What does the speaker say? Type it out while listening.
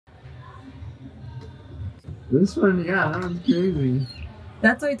This one, yeah, that one's crazy.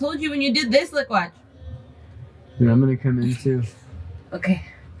 That's what I told you when you did this. Look, watch. Dude, I'm gonna come in too. Okay.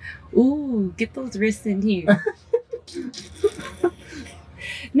 Ooh, get those wrists in here.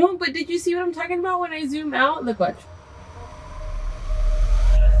 No, but did you see what I'm talking about when I zoom out? Look, watch.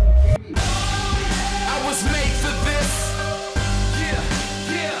 I was made for this. Yeah,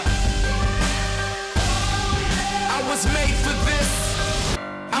 yeah. I was made for this.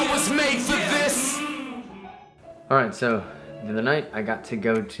 I was made for this. Alright, so the other night I got to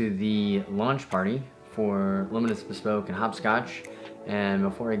go to the launch party for Limatus Bespoke and Hopscotch. And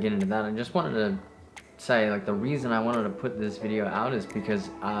before I get into that, I just wanted to say, like, the reason I wanted to put this video out is because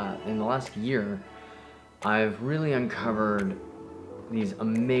in the last year, I've really uncovered these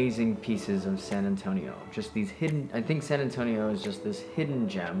amazing pieces of San Antonio. Just these hidden, I think San Antonio is just this hidden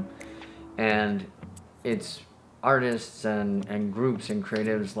gem, and it's artists and groups and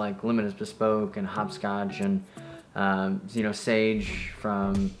creatives like Limatus Bespoke and Hopscotch and you know, Sage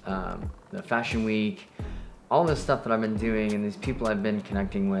from the Fashion Week. All this stuff that I've been doing and these people I've been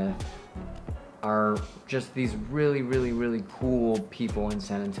connecting with are just these really, really, really cool people in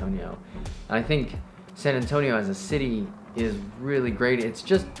San Antonio. And I think San Antonio as a city is really great. It's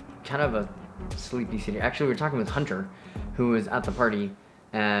just kind of a sleepy city. Actually, we were talking with Hunter, who was at the party,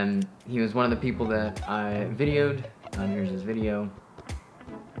 and he was one of the people that I videoed. Here's his video.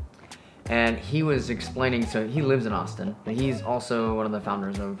 And he was explaining, so he lives in Austin, but he's also one of the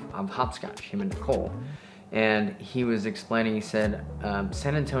founders of Hopscotch, him and Nicole. And he was explaining, he said,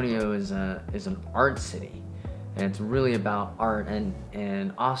 San Antonio is an art city, and it's really about art,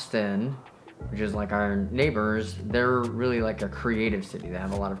 and Austin, which is like our neighbors, they're really like a creative city. They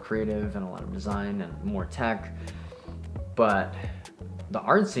have a lot of creative and a lot of design and more tech, but the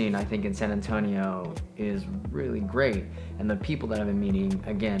art scene, I think, in San Antonio is really great, and the people that I've been meeting,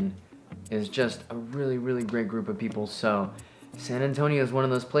 again, is just a really, really great group of people. So San Antonio is one of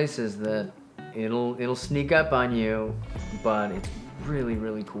those places that it'll sneak up on you, but it's really,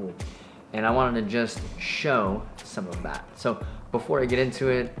 really cool. And I wanted to just show some of that. So before I get into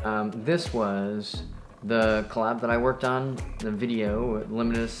it, this was the collab that I worked on, the video with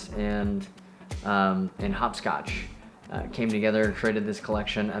Limatus and Hopscotch. Came together, created this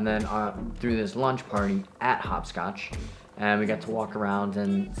collection, and then through this launch party at Hopscotch, and we got to walk around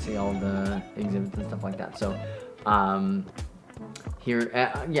and see all the exhibits and stuff like that. So here,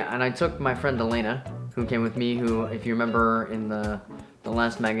 yeah, and I took my friend Elena, who came with me, who, if you remember in the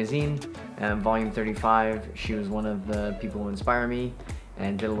last magazine, volume 35, she was one of the people who inspired me,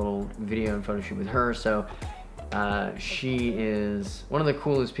 and did a little video and photo shoot with her. So she is one of the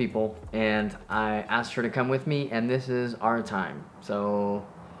coolest people, and I asked her to come with me, and this is our time. So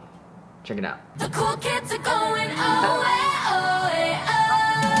check it out. The cool kids are going away, away, away.